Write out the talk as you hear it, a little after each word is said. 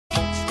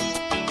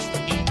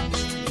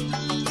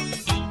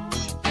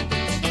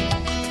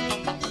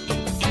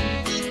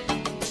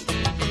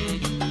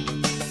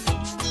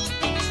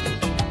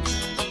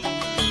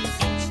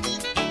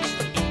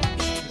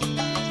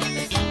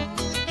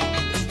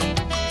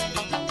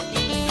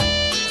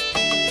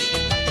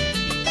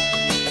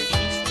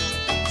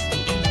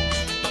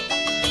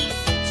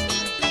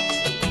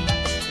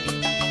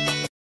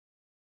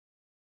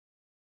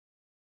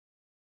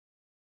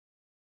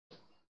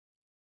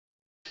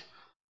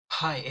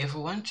Hi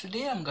everyone,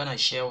 today I'm gonna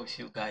share with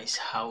you guys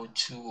how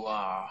to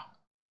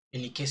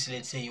in the case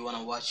let's say you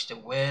wanna watch the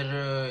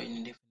weather in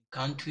a different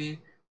country,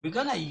 we're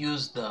gonna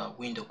use the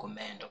window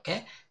command.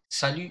 Okay,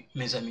 salut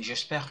mes amis,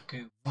 j'espère que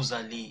vous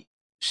allez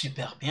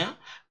super bien.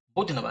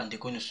 Bote na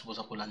bandeko nyonso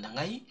boza kolanda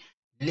ngai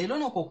lelo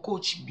na ko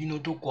coach bino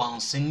to ko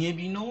enseigner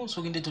bino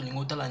soki nde tolingi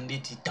otala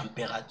ndeti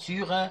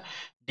température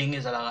ndenge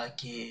ezalaka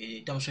ke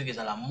ntango soki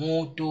ezala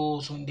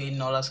moto soki nde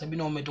naolakisa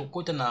bino me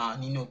tokota na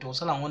nini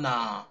tosala yango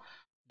na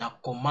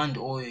commande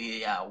oyo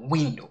ya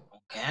window.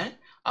 Okay,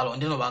 alors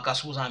ndeno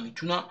bakasi kozala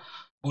mituna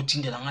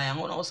botindela ngai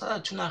yango na kosala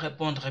tuna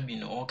répondre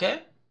bino. Okay,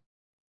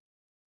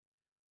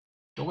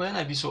 tokoya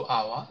na biso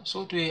awa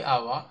so toye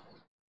awa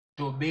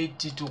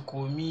tobeti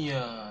tokomi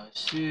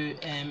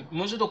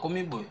moso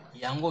tokomi boye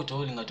yango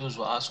tolinga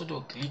tozwa so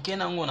toklike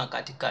nango na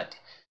katikati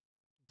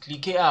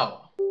klike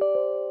awa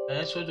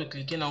so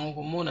toklike nango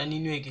komona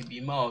nini oyo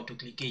ekebima awa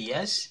toklike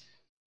yes.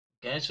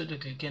 Okay, so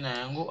toklike na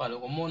yango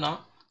alors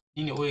komona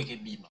nini oyo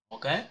ekebima.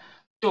 Okay,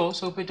 to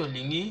so pe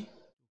tolingi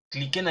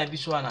klike na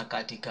biso wana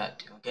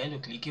katikati. Okay,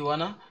 toklike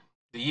wana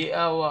toye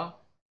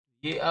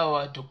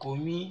awa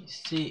tokomi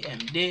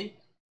CMD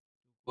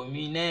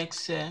tokomi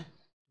next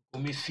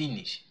tokomi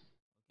finish.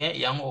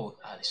 Okay, yango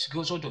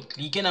sikoyo so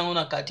toklike nango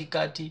na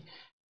katikati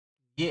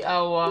ye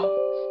awa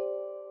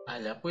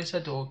après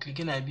ça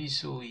toklike na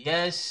biso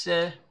yes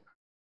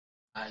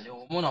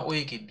omona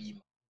oyo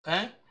ekebima.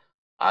 Okay,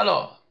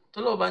 alors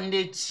toloba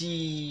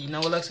ndeti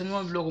na kolakisa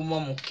bino biloko mwa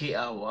moke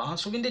awa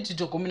soki ndeti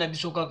tokomi na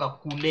biso kaka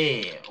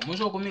couleur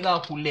omonisi okomi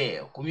kaka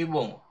couleur okomi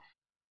bongo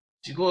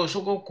sikoyo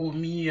soki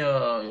okomi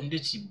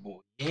ndeti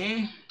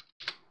boye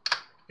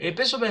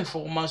epesa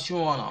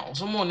bainformation wana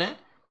ozomona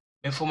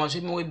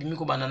information moko ebimi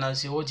kobanda na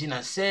 0 ti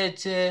na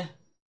 7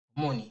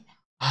 omoni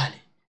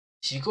ale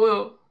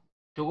sikoyo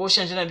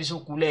tokochange na biso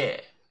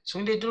couleur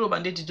soki ndeti toloba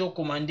ndeti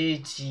tokoma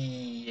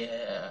ndeti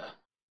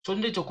soki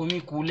ndeti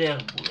tokomi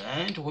couleur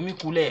boye tokomi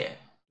couleur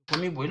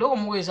tokomi boye eloko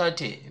moko eza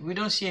te, we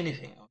don't see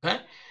anything. Okay,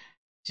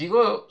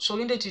 sikoyo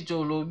soki ndeti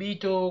tolobi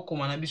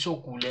tokoma na biso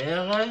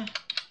couleur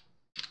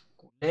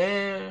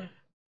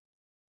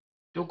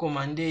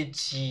tokoma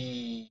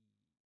ndeti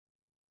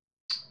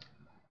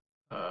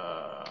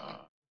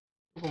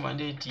tokoma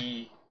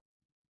ndeti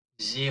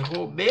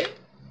 0b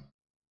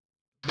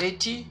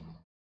beti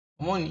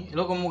omoni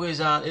eloko moko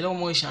eza eloko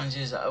moko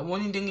echange eza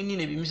omoni ndenge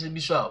nini ebimisi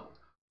biso awa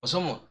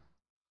osomona.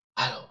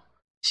 Alors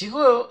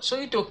sikoyo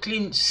soki to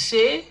clean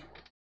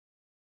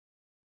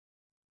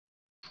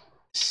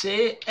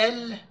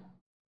CL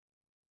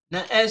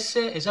na S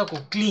eza ko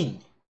clean.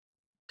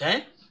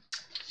 Okay,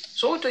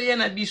 soki toye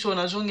na biso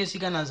nazongi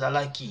esika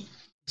nazalaki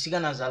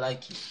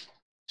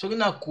soki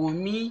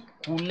nakomi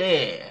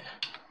couleur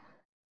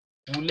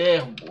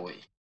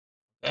boye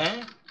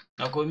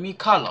nakomi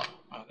color.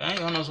 Okay,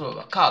 yo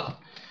nazoloba color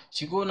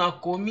sikoyo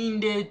nakomi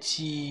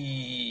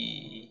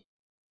ndeti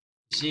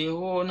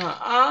 0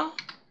 na A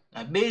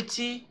na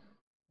beti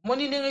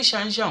omoni ndenge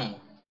echange yango.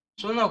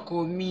 So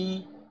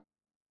nakomi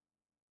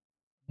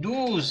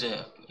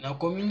 12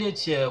 nakomi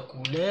ndeti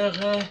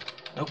couleur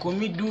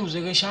nakomi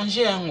 12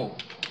 echange yango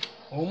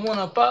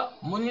omona pa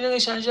omoni ndenge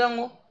echange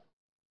yango.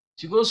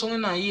 Sikoyo songe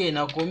na ye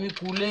nakomi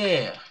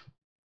couleur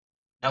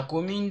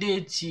nakomi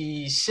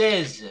ndeti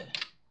 16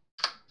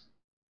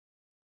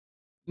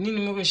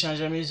 nini moko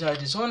echange ameza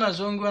te. Songe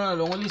nazongi wana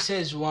longoli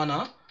 16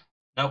 wana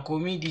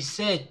nakomi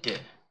 17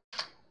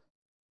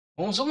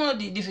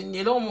 ozomona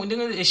eloko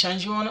ndenge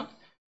echange wana.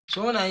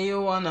 Songe na ye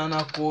wana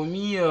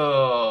nakomi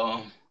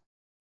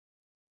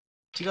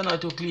tika na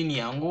to clean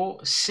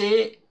yango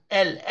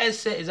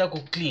CLS eza ko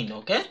clean.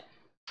 Okay,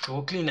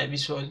 to clean na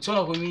biso so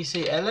nakomi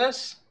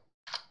CLS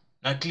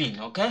na clean.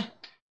 Okay,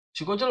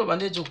 sikoyo toloba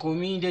ndeti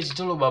tokomi ndeti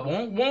toloba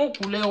bon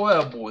couleur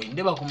oyo boye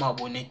nde bakoma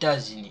bon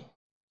États-Unis.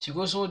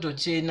 Sikoyo soki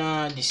totie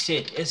na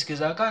 17 eske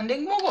ezalaka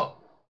ndenge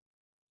moko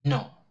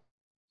non.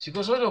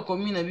 Sikoyo soki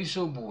tokomi na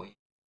biso boye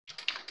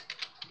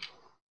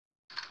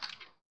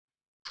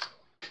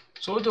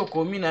soki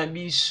tokomi na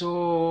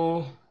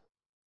biso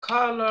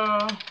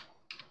color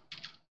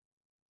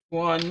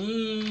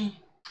wani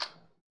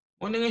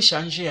ondenge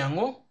echange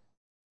yango.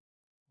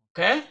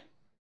 Okay,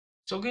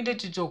 soki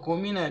ndeti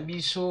tokomi na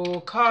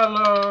biso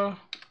color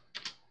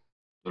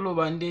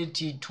toloba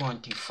ndeti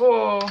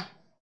 24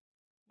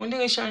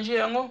 ondenge echange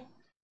yango.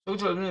 Soki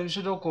tolobi na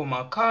biso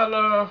tokoma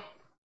color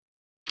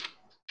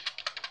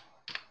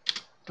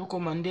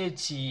tokoma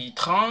ndeti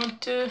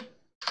 30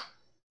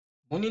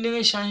 moni ndenge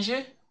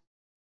echange.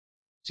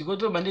 Sikoyo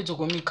toloba ndeti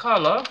tokomi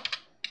color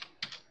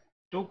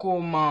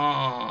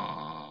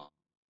tokoma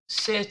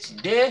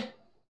 7D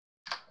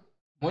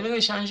moni ndenge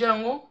echange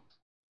yango.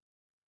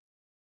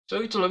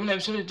 Soki tolobi na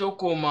biso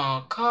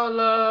tokoma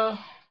color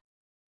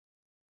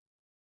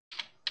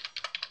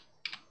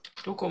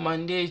tokoma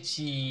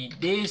ndeti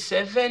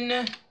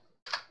D7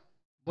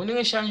 moni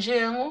ndenge echange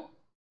yango.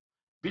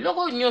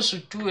 Biloko nyonso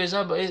tu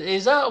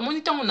eza omoni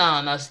ntango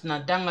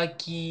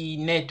natangaki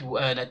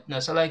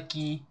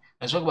nasalaki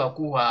nazwaki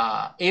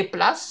bacours A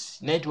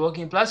plus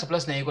networking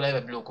place na yekola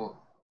ba biloko.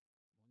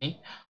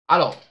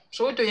 Alors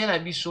soki toye na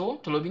biso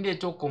tolobi nde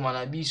tokoma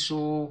na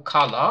biso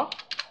color,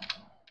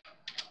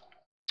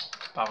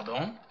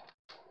 pardon,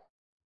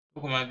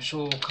 tokoma na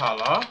biso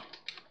color,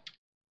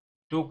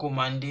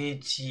 tokoma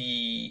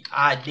ndeti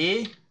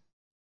AD,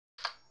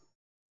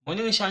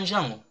 moni rechange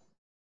yango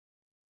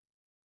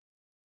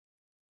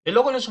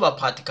eloko nyonso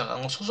bapratikaka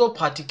yango soki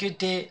ozopratike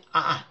te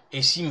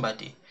esimba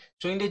te.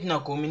 Soki ndeti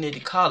nakomi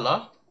ndeti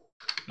color,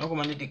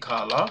 nakoma ndeti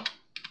color,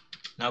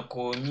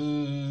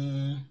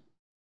 nakomi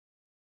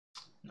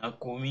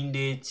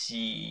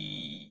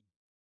ndeti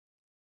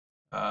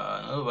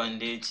naloba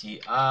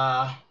ndeti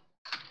A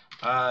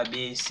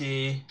B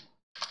C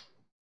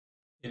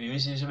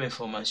ebimisi biso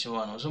bainformation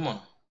wana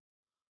ozomona.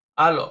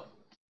 Alors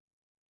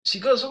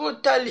sikoyo soki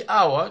otali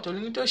awa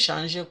tolingi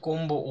tochange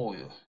kombo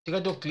oyo,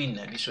 tika to clean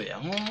na biso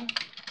yango,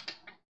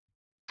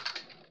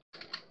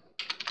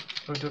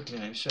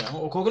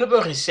 okoki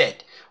mpe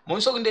reset.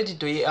 Moni soki ndeti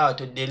toye awa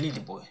to delete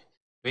boye,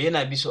 toye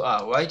na biso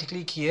awa, right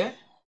click here,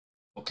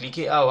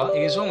 oklike awa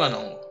ekezonga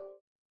nango.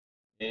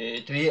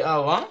 Toye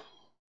awa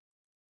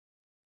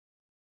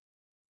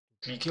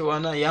klike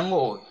wana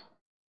yango oyo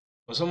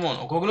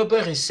ozomona, okoki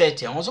mpe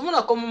reset yango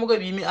ozomona kombo moko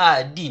ebimi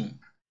dim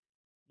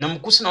na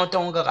mokuse na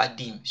otango kaka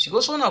dim.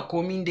 Sikoyo soki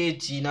nakomi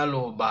ndeti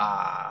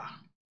naloba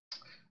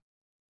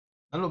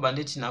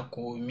ndeti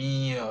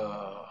nakomi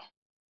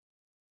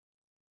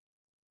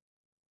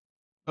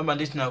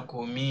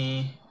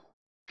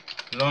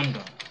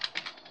London,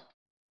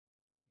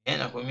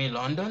 nakomi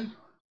London,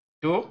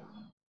 to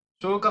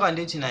so kaka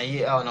ndeti na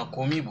ye awa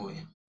nakomi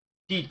boye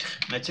titre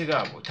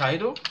natika bo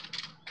title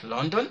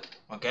London,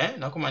 okay,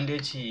 nakoma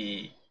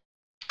ndeti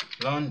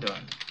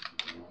London,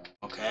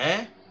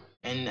 okay,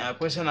 and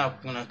après ça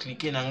na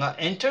cliquer nanga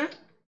enter.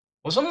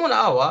 Ozomona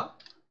awa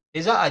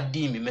eza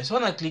adimi, mais so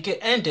na cliquer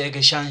enter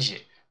eke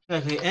changer.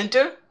 Na cliquer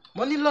enter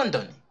moni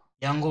London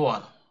yango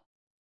wana.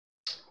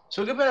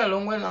 Soki mpe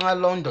nalongwe nanga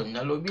London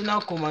nalobi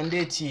nakoma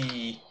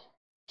ndeti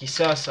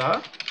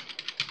Kisasa,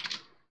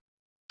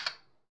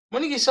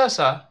 moni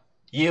Kisasa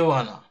ye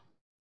wana.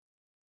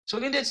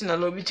 Soki ndeti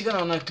nalobi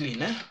tika na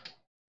clean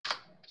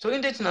soki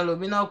ndeti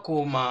nalobi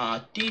nakoma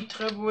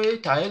titre boye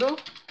title,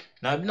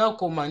 nalobi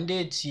nakoma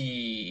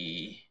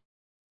ndeti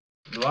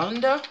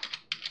Luanda,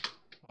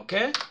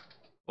 okay,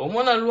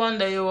 omona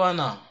Luanda ye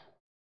wana.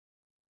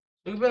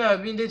 Soki mpe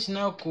nalobi ndeti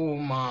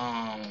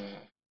nakoma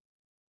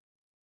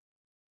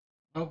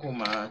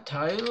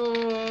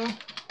title,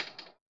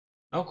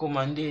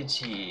 nakoma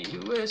ndeti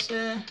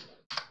USA,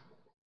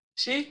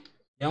 si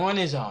yango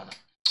wana eza wana.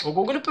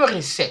 Okoki mpe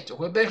reset,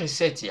 okoki mpe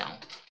reset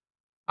yango.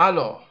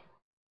 Alors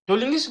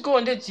tolingi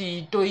sikoyo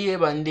ndeti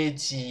toyeba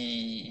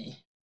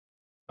ndeti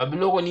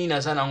babiloko nini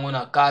naza nango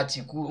na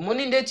kati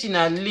moni ndeti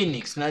na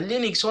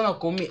Linux so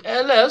nakomi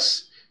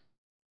ls,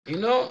 you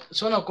know,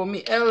 so nakomi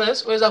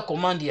ls oyo eza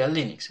command ya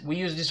Linux,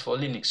 we use this for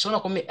Linux. So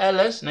nakomi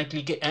ls na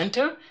clique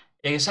enter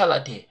ekesala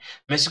te,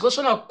 mais sikoyo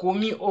so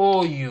nakomi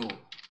oyo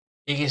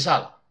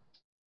ekesala.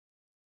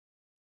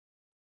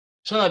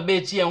 So na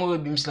beti yango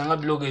ebimisilanga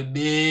biloko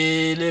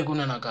ebele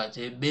kuna na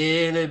kati,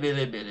 ebele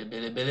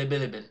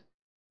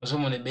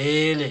ozomona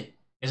ebele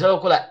eza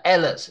lokola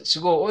ls.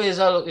 Sikoyo oyo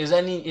eza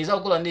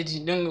lokola ndeti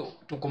ndenge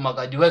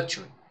tokomaka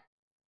directory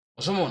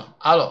ozomona.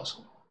 Alors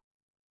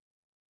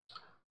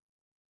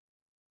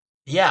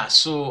yeah,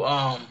 so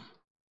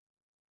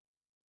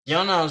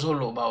yango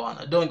nazoloba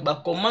wana. Donc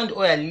bacommande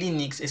oyo ya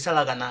Linux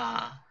esalaka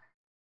na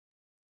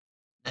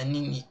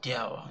nini te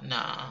awa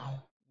na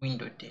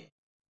window te.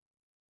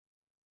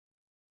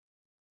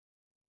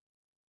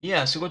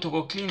 Yeah, sikoyo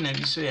toko clean na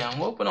biso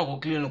yango, mpona ko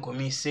clean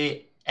okomi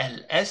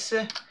cls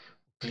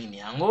clean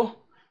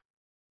yango.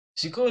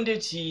 Sikoyo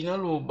ndeti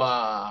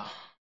naloba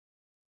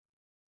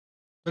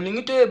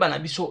tolingi toyeba na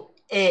biso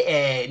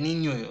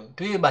nini oyo,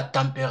 toyeba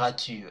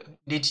temperature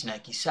ndeti na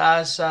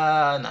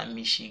Kisasa, na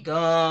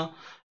Michigan,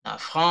 na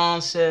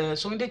France.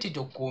 Soki ndeti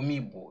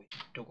tokomi boye,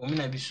 tokomi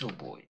na biso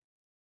boye,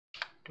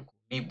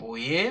 tokomi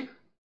boye,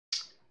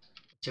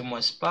 tie mo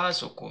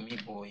espace, okomi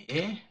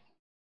boye,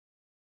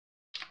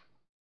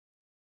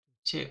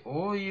 tie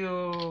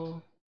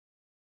oyo,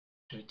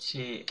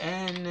 totie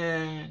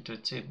n,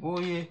 totie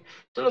boye,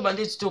 toloba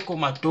ndeti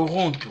tokoma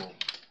Toronto,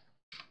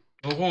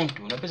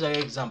 napesaka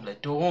exemple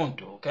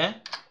Toronto, okay?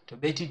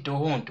 Tobeti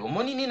Toronto,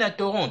 omoni nini na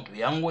Toronto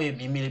yango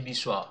ebimile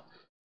biso awa.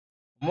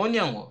 Omoni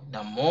yango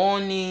na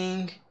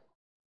morning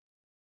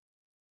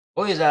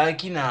oyo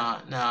ezalaki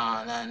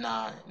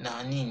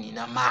na nini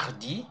na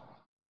mardi,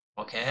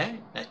 okay,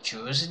 na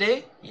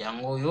Tuesday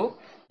yango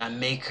oyo, na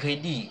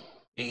mercredi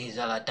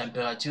ezala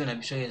temperature na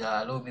biso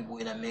ezala lobi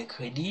boye na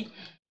mercredi.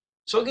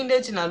 Soki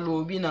ndeti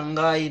nalobi na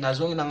ngai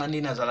nazongi na ngai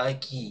ndeti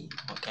nazalaki,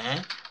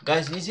 okay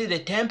guys, this is the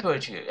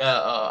temperature,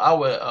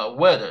 our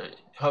weather,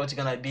 how it's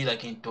gonna be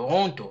like in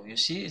Toronto. You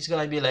see, it's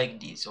gonna be like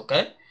this,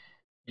 okay,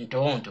 in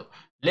Toronto.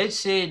 Let's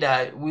say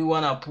that we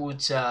wanna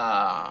put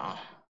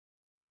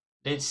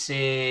let's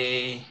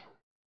say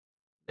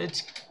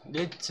let's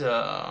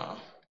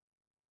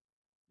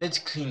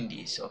clean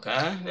this,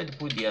 okay, let's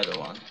put the other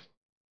one.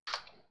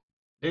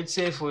 Let's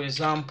say for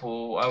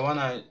example I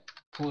wanna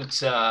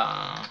put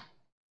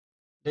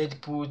let's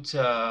put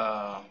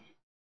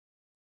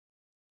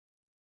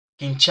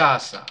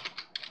Kinshasa.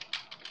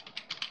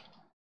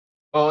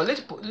 Or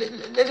let's put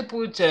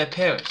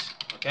Paris.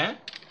 Okay,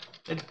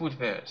 let's put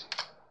Paris.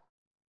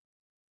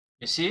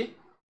 You see,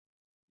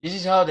 this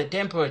is how the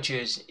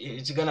temperatures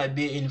it's gonna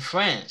be in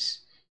France.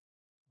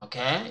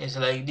 Okay, it's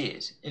like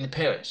this in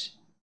Paris.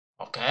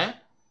 Okay,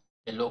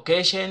 the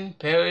location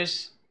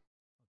Paris.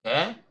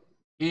 Okay,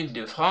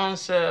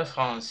 Île-de-France,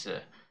 France.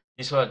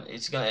 This one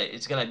it's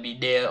gonna be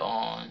there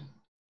on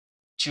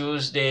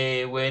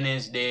Tuesday,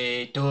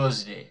 Wednesday,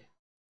 Thursday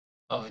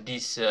of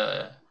this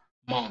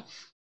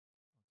month.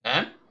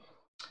 Okay,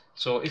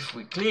 so if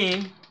we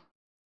clean,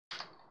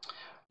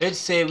 let's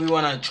say we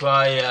wanna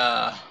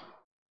try.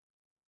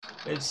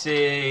 Let's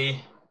say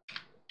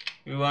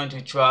we want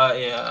to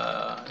try.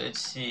 Let's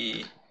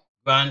see,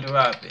 Grand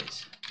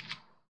Rapids.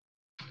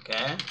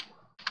 Okay,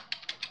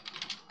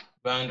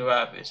 Grand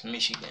Rapids,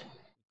 Michigan.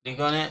 Click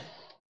on it.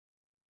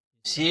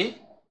 See,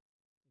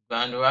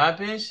 Grand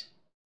Rapids,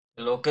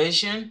 the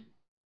location.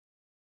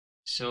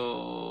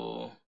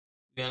 So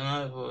we are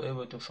not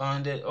able to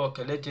find it.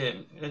 Okay,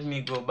 let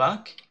me go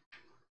back.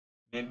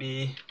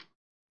 Maybe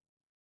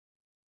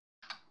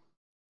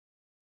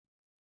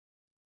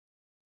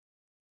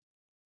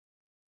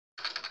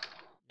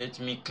let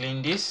me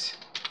clean this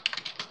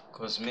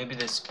because maybe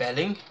the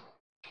spelling.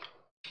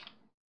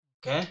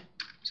 Okay,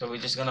 so we're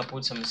just gonna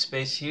put some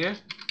space here.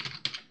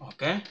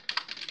 Okay,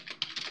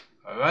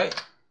 all right,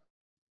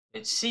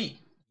 let's see.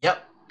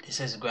 Yep, this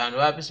is Grand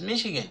Rapids,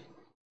 Michigan.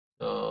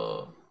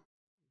 So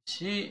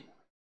see,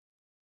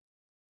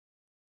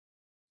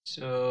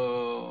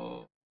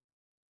 so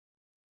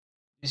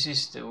this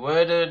is the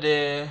weather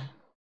there,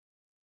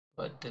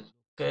 but the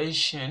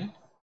location.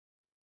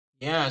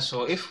 Yeah,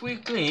 so if we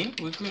clean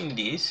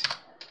this,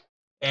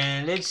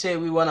 and let's say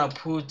we wanna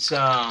put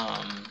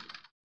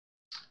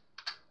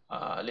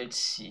let's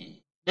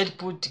see, let's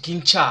put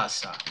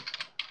Kinshasa.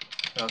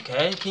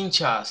 Okay,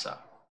 Kinshasa.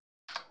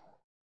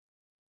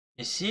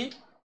 You see,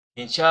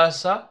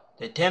 Kinshasa,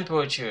 the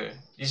temperature.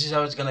 This is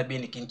how it's gonna be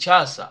in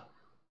Kinshasa.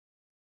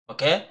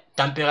 Okay,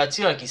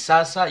 temperature ya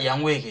kisasa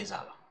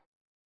yangwekezala.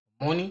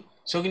 Moni,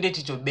 so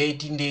kindeti to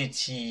beti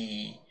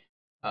ndeti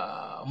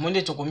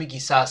monde to komi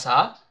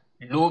kisasa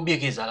lobi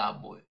ekezala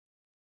boy.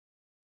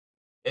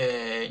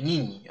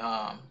 Nini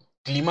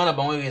climat na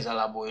bango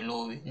ekezala boy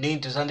lobi. Ndenge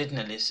toza ndeti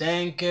na le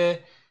 5,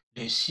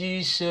 le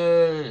 6,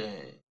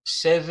 le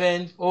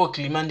 7. Oh,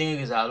 climat ndenge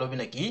ekezala lobi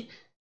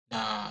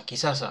na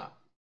kisasa.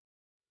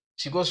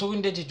 Siko soki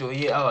ndeti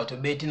toye awa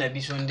tobeti na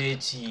biso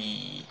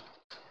ndeti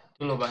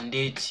toloba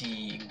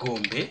ndeti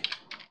Gombe.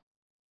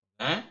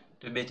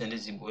 Tobeta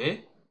ndeti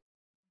boye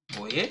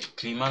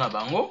climat na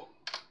bango.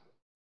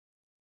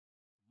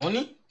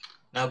 Moni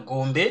na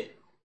Gombe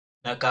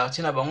na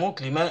quartier na bango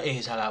climat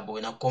ezala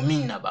boye na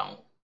commune na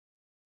bango.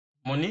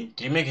 Moni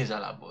climat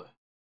ezala boye.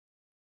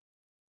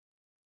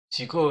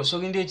 Siko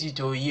soki ndeti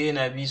toye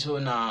na biso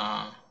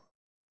na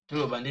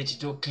toloba ndeti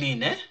to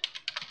clean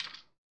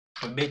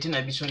tobeti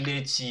na biso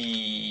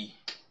ndeti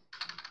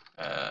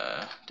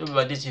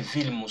toloba ndeti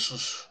ville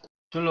mosusu.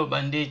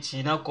 Toloba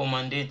ndeti na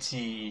koma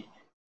ndeti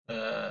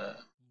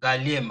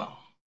Ngaliema.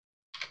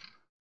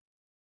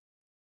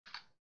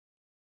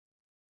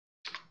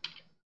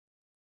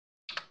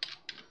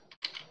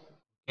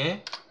 Okay,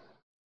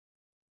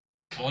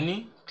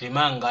 moni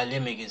climat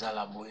Ngaliema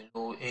ekezala boye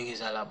lo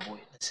ekezala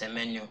boye na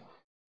semaine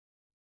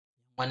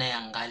wana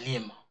ya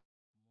Ngaliema.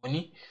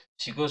 Moni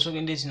sikoyo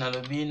soki ndeti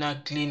nalobi na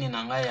clean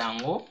na ngai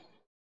yango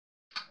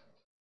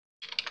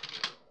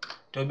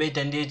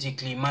tobeta ndeti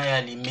climat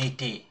ya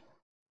Limete.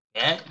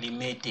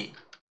 Limete.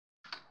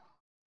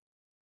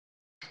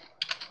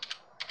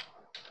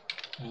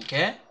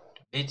 Okay,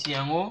 tobeti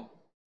yango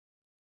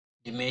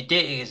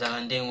Limete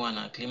ekezala ndenge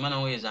wana, climat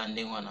nango ezala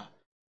ndenge wana.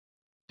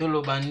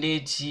 Toloba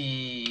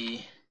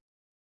ndeti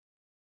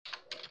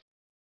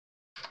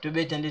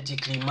tobeta ndeti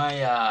climat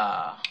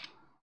ya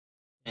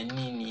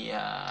nini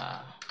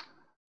ya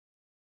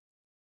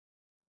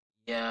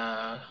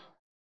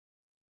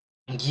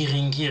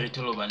ngiringiri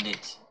toloba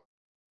ndeti.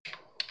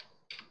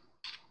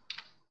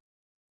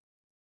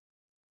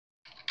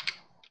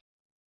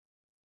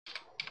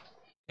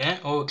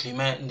 Oh,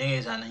 climat ndenge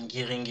ezala na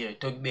ngiringiri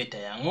tobeta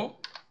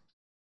yango.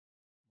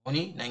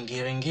 Moni na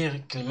ngiringiri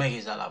climat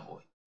ezala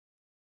boye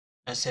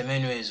na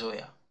semaine oyo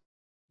ezoya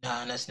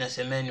na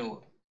semaine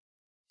oyo.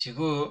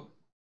 Sikoyo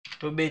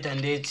tobeta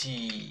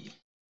ndeti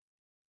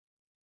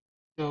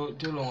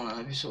tolongola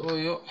na biso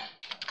oyo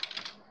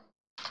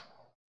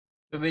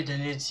tobeta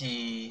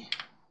ndeti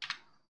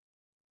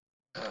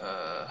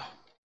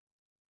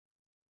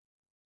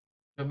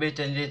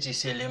tobeta ndeti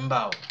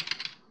Selembao.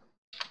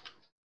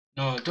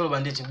 Non, toloba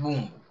ndeti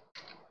Bumbu.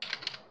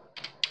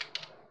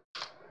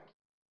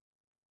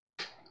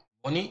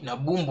 Moni na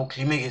Bumbu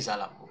climat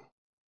ezala boye.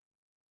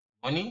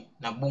 Moni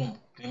na Bumbu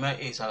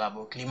climat ezala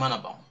boye climat na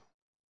bango.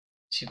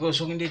 Sikoyo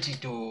soki ndeti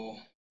to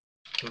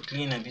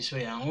clean na biso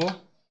yango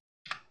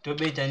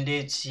tobeta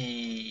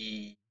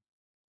ndeti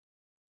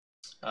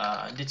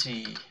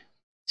ndeti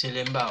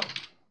Selembao.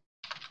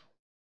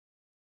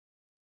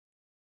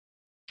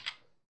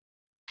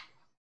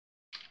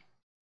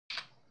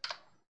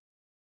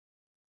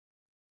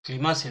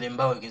 climat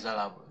selemba oyo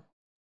ezala boye.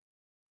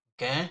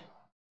 Ok,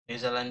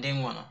 ezala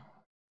ndenge wana.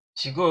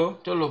 Sikoyo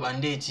toloba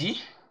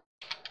ndeti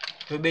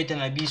tobeta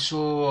na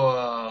biso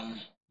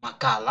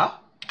makala.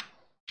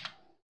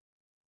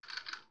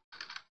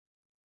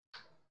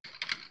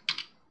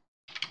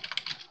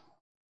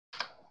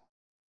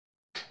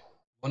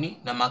 Boni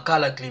na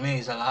makala climat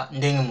ezala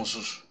ndenge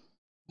mosusu.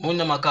 Boni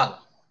na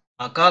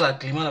makala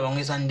climat na bango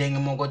eza ndenge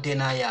moko te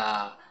na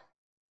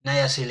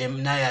ya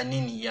selem na ya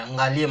nini ya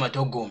ngaliema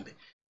to gombe.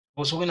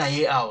 Soki na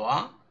ye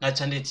awa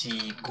natya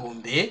ndeti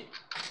gombe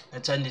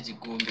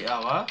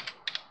awa.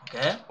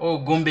 Okay, oh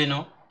gombe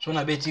no, so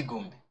nabeti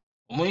gombe.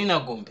 Omoni na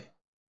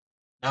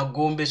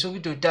gombe soki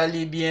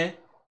totali bien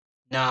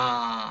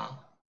na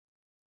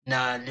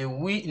le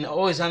 8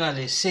 oyo eza na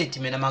le 7,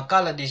 mais na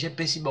makala déjà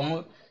pesi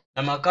bango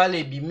na makala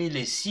ebimi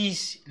le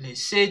 6 le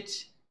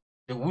 7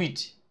 le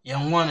 8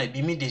 yango wana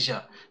ebimi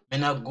déjà. Mais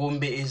na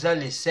gombe eza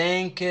le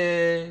 5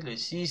 le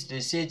 6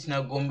 le 7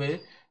 na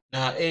gombe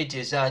na 8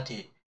 eza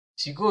te.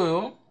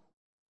 Sikoyo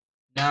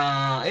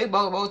na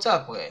baotya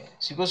apres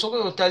sikoyo soki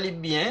otali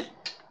bien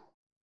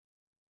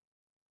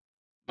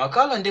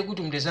makala nde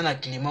kutu mutu eza na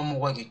climat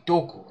moko ya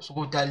kitoko. Soki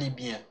otali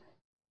bien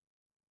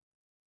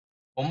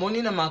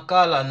omoni na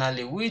makala na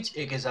le 8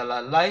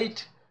 ekezala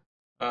light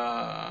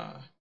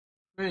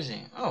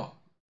freezing. Oh,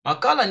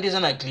 makala nde eza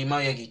na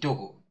climat ya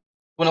kitoko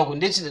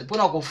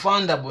mpona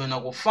kofanda boye na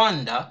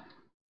kofanda.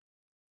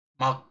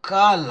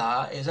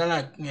 Makala eza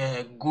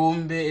na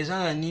gombe eza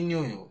na nini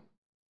oyo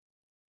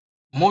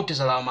moto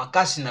ezalaka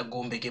makasi na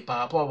gombe ke par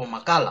rapport a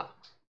makala.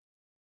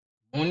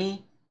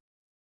 Moni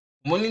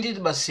ndeti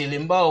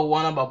baselemba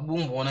wana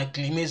babumbu wana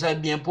climat eza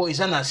bien mpo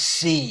eza na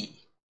se.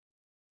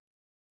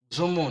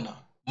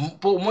 Ozomona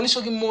mpo omoni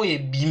soki moi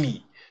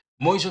ebimi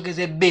moi soki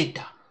eza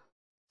ebeta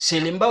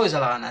selemba oyo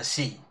ezalaka na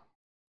se,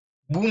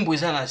 bumbu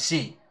eza na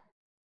se,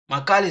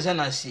 makala eza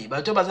na se,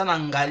 bato baza na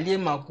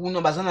ngaliema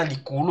kuna baza na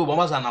likolo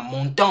bango bazala na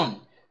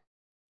montagne.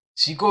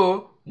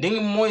 Sikoyo ndenge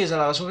moi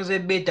ezalaka soki eza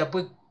ebeta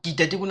mpo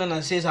kita te kuna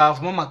na se ezalaka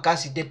vraiment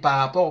makasi te par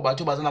rapport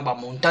bato baza na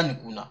bamontagne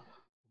kuna.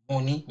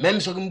 Moni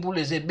même soki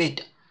mbula eza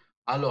ebeta.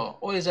 Alors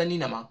oyo eza nini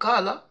na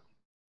makala.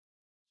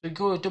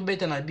 Soki oyo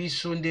tobeta na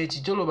biso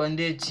ndeti toloba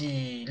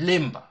ndeti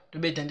lemba,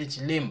 tobeta ndeti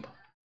lemba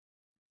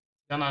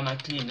kana na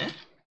clean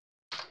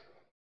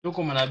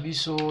tokoma na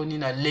biso ni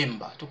na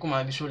lemba, tokoma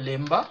na biso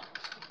lemba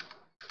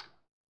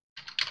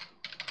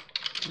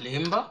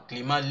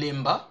climat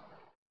lemba.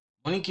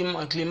 Moni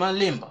climat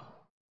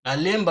lemba na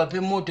lemba pe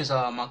moto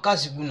ezalaka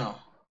makasi kuna.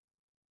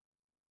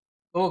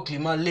 Oyo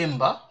climat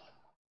lemba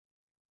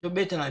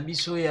tobeta na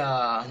biso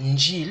ya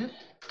njile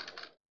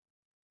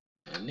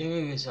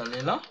ndenge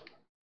ezalela.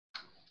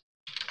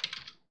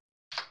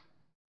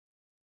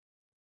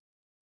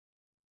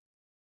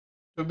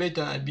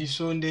 Tobeta na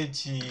biso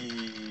ndeti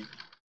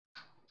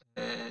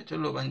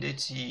toloba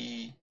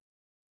ndeti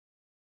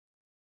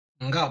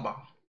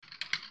ngaba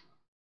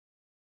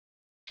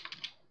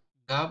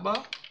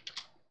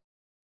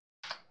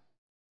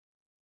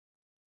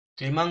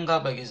climat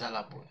ngaba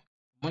kezala boye.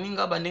 Moni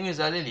ngaba ndenge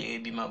ezaleli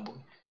ebima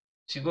boye.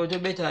 Sikoyo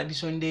tobeta na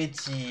biso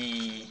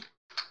ndeti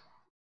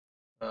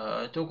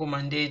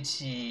tokoma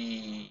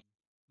ndeti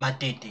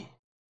matete.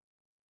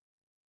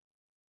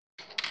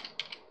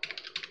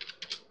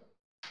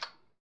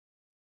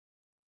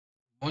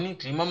 Moni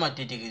climat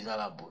matete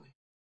kezala boye.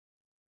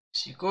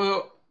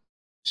 Sikoyo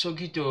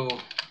soki to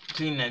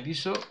clean na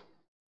biso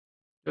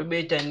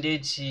tobeta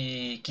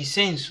ndeti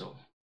kisenso.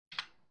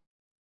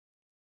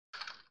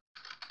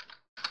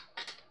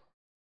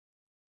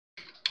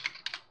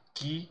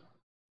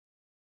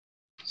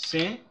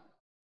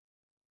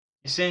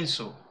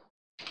 Kisenso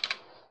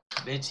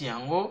beti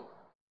yango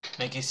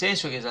na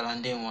kisenso kezala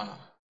ndenge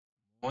wana.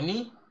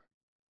 Moni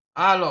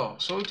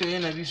alors soki toye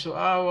na biso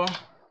awa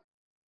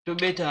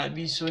tobeta na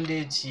biso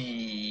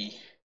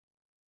ndeti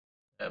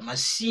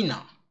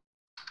masina.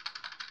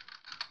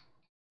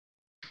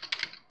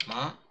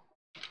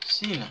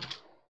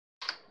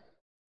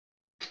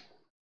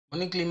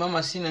 Moni climat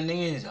masina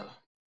ndenge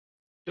ezala.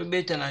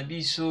 Tobeta na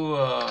biso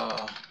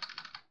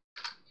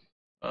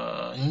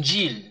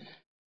njile.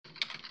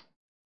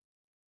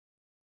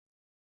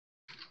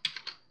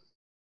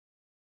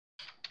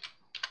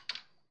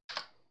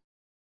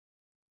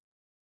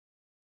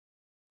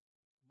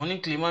 Moni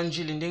climat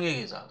njile ndenge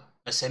ezala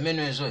na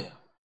semaine ezoya.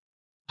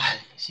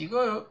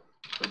 Sikoyo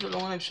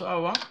tolonga na biso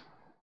awa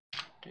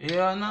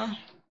toyana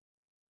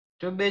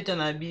tobeta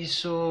na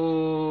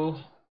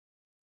biso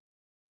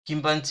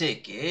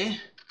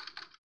kimbantseke.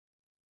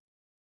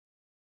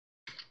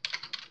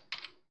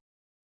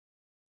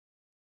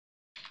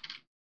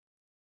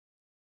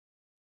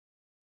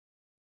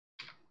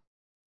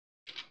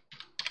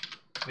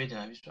 Tobeta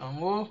na biso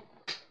yango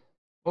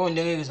oyo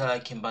ndenge ezala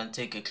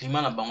kimbantseke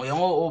climat na bango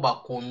yango oyo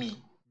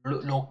bakomi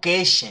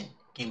location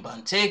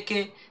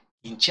kimbantseke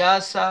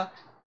Kinshasa.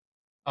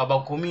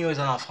 Bakomi oyo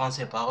eza na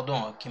français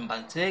pardon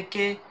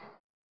kimbantseke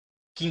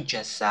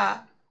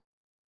Kinshasa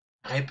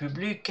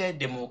République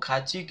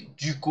démocratique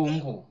du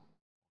Congo.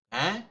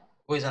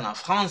 Oyo eza na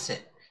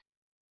français.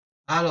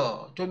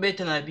 Alors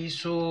tobeta na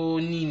biso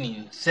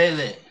nini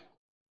fele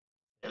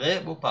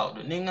bo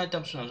pardonner nga ta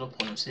biso nazo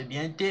prononcer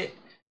bien te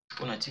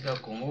mpona tika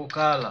Congo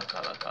kala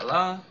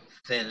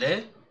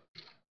fele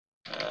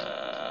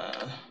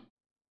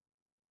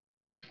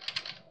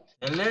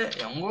fele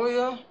yango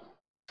oyo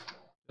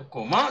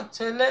ekoma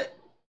tele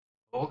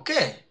ok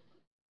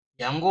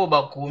yango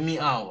bakomi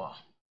awa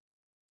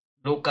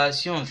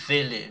location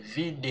fele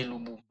ville de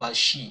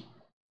Lubumbashi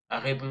la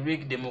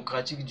République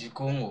démocratique du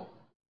Congo.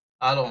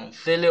 Alors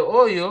fele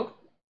oyo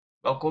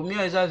bakomi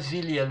eza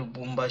ville ya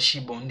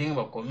Lubumbashi bon ndenge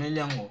bakomeli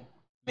yango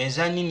mais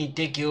eza nini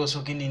teke oyo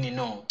soki nini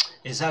non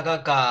eza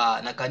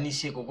kaka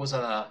nakanisi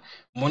ekokozala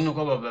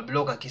monoko ba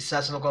biloko ya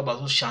kisasa lokola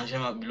bazochange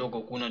ma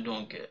biloko kuna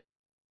donc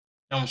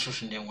na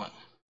mosusu ndenge wana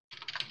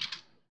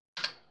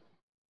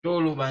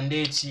toloba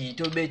ndeti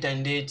tobeta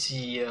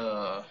ndeti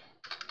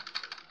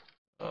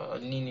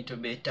nini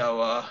tobeta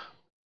wa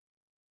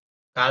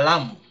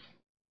kalamu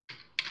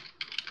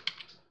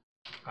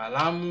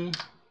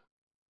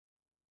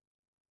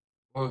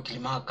oyo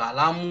klima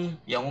kalamu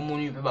yango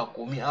moni mpe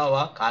bakomi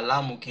awa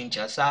kalamu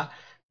Kinshasa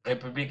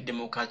République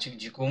démocratique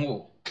du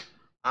Congo.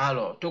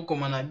 Alors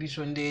tokoma na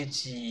biso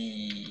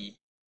ndeti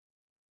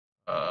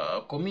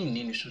commune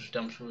nini susu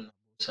ta mosusu na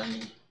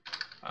bosani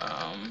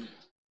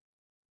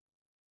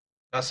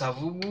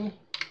Kasavubu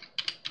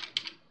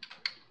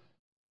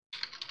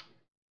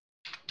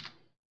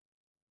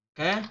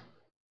okay?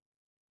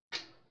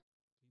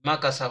 Ma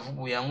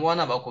Kasavubu yango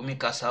wana bakomi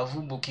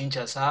Kasavubu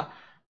Kinshasa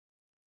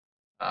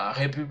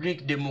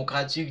République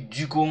démocratique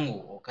du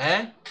Congo, ok?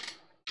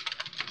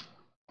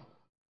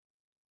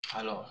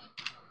 Alors,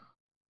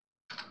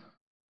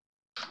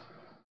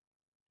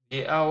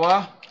 et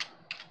awa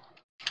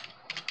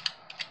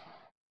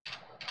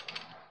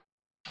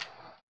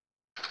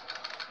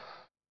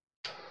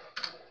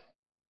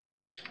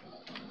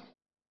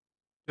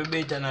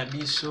tobeta na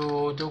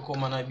biso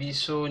tokoma na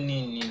biso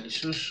nini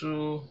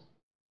lisusu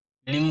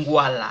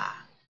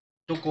lingwala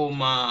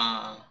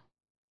tokoma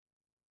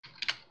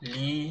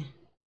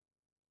lingwala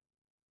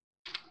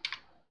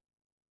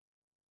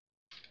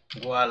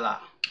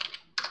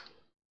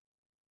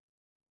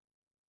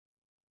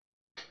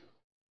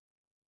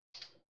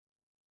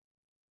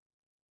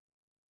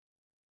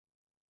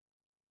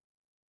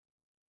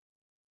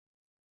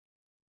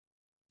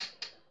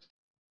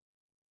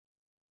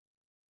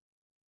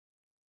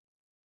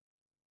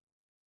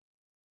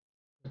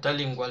ta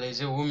lingwala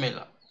eze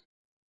umela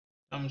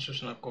na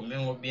mosusu na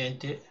komengo bien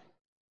te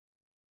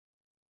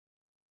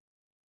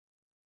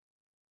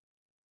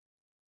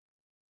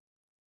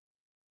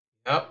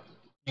ya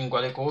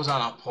lingwala ekozala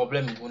na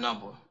problème kuna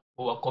bo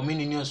po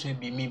bakomini nyonso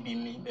ebimi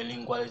me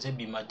lingwala eza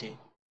ebima te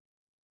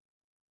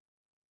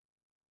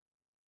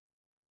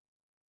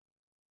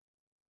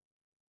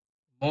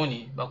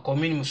moni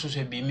bakomini mosusu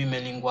ebimi me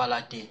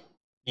lingwala te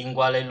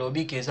lingwala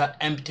elobi ke eza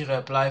empty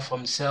reply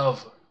from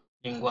server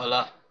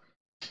lingwala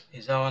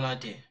eza wana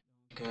te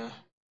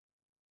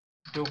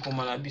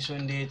tokoma na biso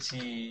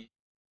ndeti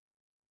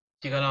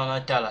tikana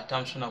wana tala ta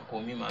mosusu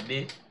nakomi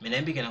mabe me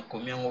nayebi ke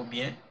nakomi yango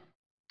bien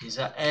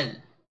eza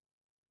L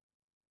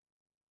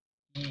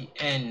I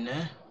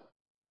N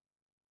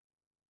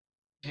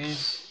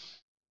S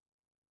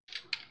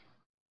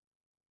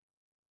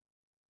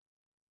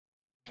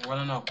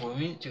wana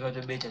nakomi tika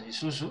tobeta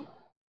lisusu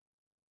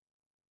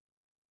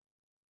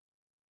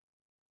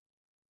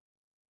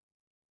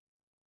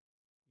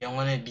yango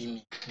wana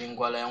ebimi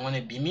lingwala yango wana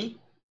ebimi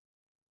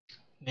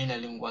nde na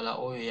lingwala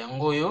oyo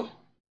yango oyo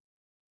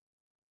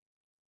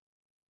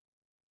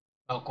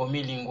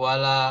bakomi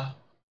lingwala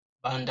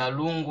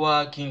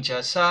bandalungwa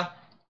Kinshasa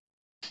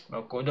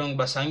donc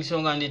basangisi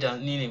onga ndeta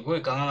nini ko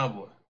ekanga na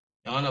boye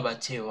yango wana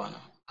batie wana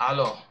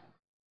alors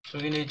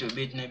soki nde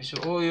tobeti na biso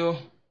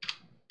oyo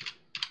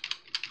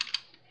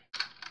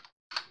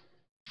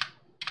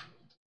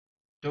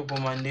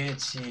tokoma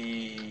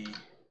ndeti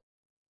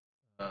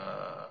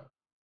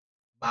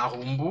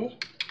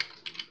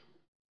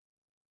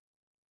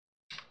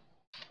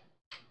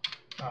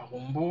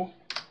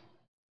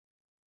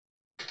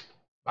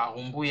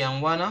barumbu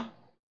yango wana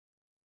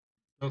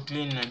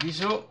tocline na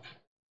biso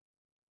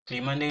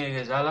klima ndenge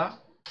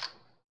ezala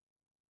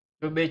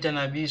tobeta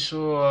na biso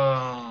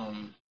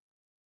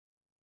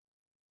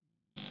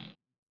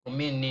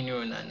commune nini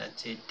oyo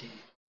natie te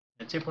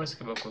natie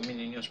presque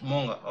bacommune nyonso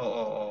monga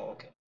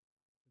ok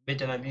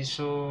tobeta na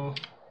biso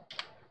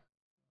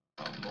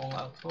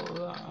monga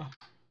fola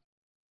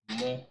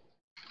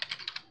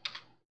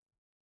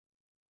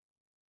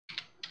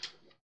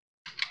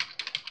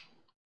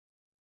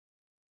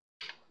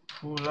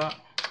fula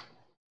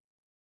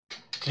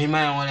klima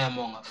yango wana ya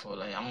monga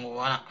fola yango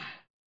wana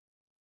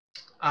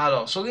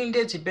alors soki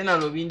ndeti mpe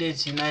nalobi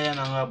ndeti naya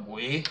nanga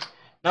boye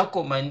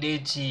nakoma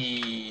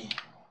ndeti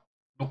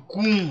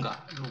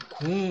lukunga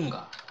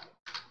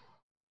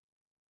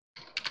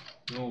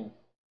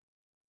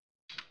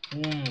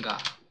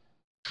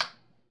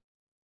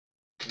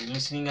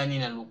emisininga nini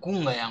na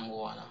lukunga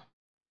yango wana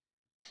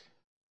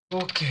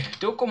ok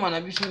tokoma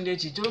na biso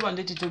ndeti toloba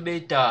ndeti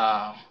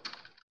tobeta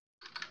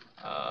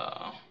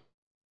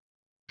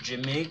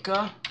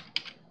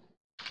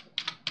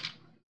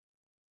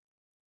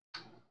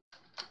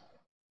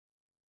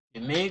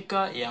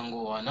Jamaica,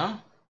 yango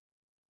wana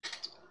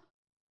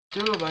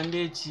toloba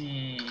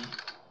ndeti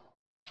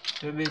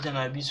tobeta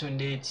na biso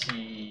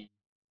ndeti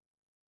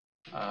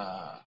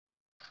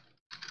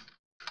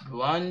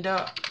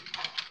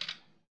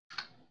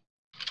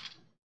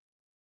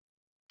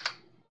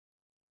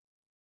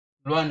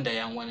Rwanda,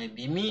 yango wana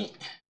ebimi.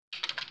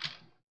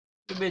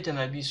 Tobeta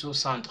na biso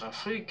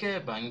Centrafrique,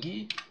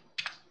 Bangui,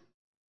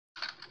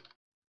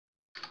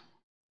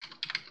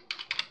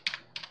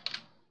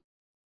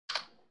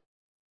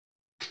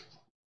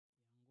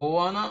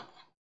 wana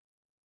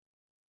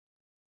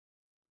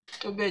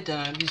tobeta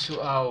na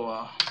biso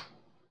awa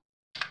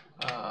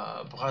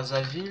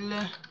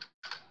Brazzaville,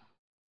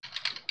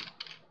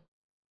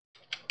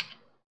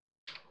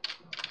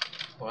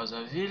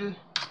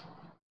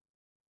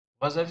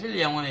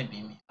 yango wana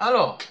ebimi.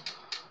 Alors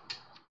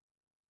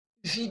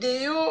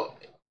video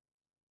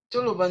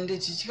toloba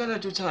ndeti tikana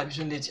totia na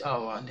biso ndeti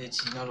awa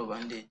ndeti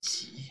naloba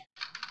ndeti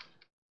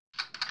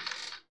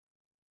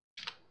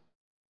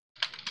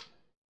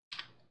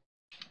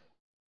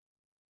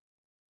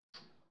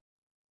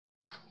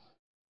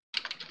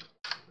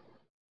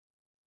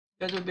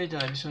tobeta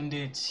na biso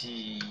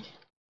ndeti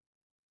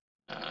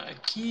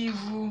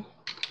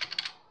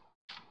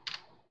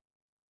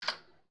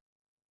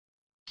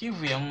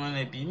Kivu, yango wana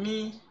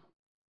ebimi.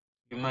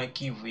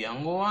 Kivu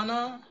yango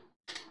wana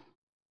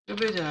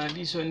tobeta na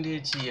biso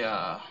ndeti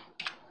ya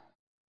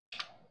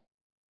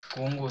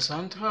Congo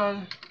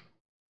Central,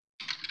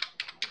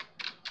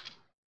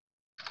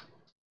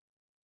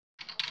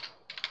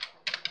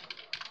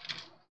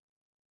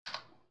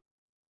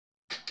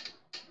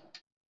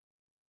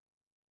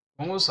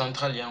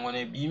 yango wana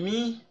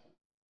ebimi.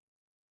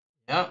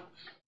 Ya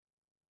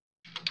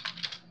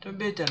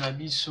tobeta na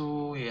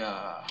biso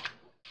ya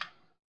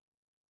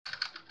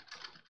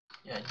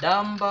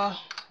Damba,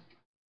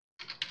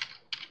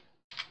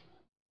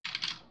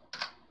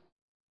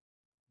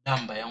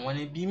 yango wana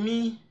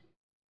ebimi.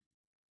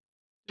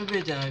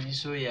 Tobeta na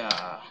biso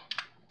ya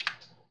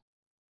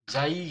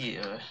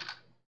Zaire,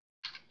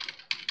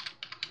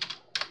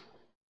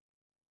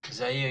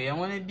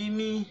 yango wana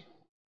ebimi.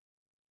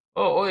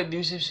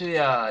 ebimisi biso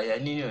ya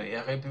nini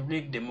ya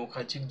République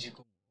démocratique du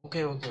Congo.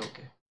 Okay.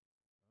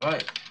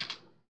 Right.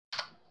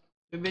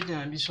 Tobeta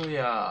na biso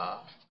ya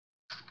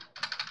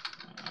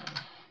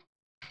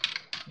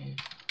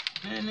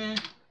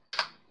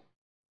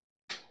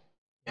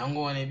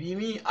yango wana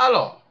ebimi.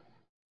 Alors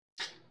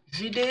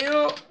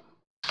video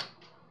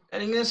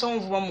elingi sango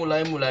vuba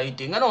mulai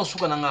te. Nga na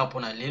osuka na nga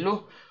pona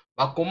lelo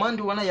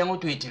bakomande wana yango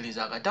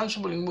toutilisaka ntango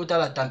bolingi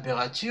botala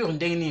température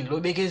ndenge nini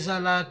lobeka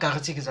ezala,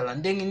 quartier ezala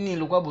ndenge nini,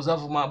 lokwa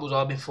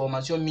bozwa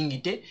bainformation mingi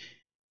te.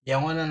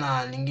 Yango wana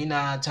nalingi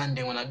na tia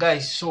ndenge wana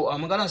guys. So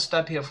I'm gonna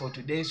stop here for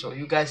today, so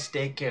you guys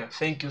take care.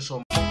 Thank you so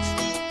much.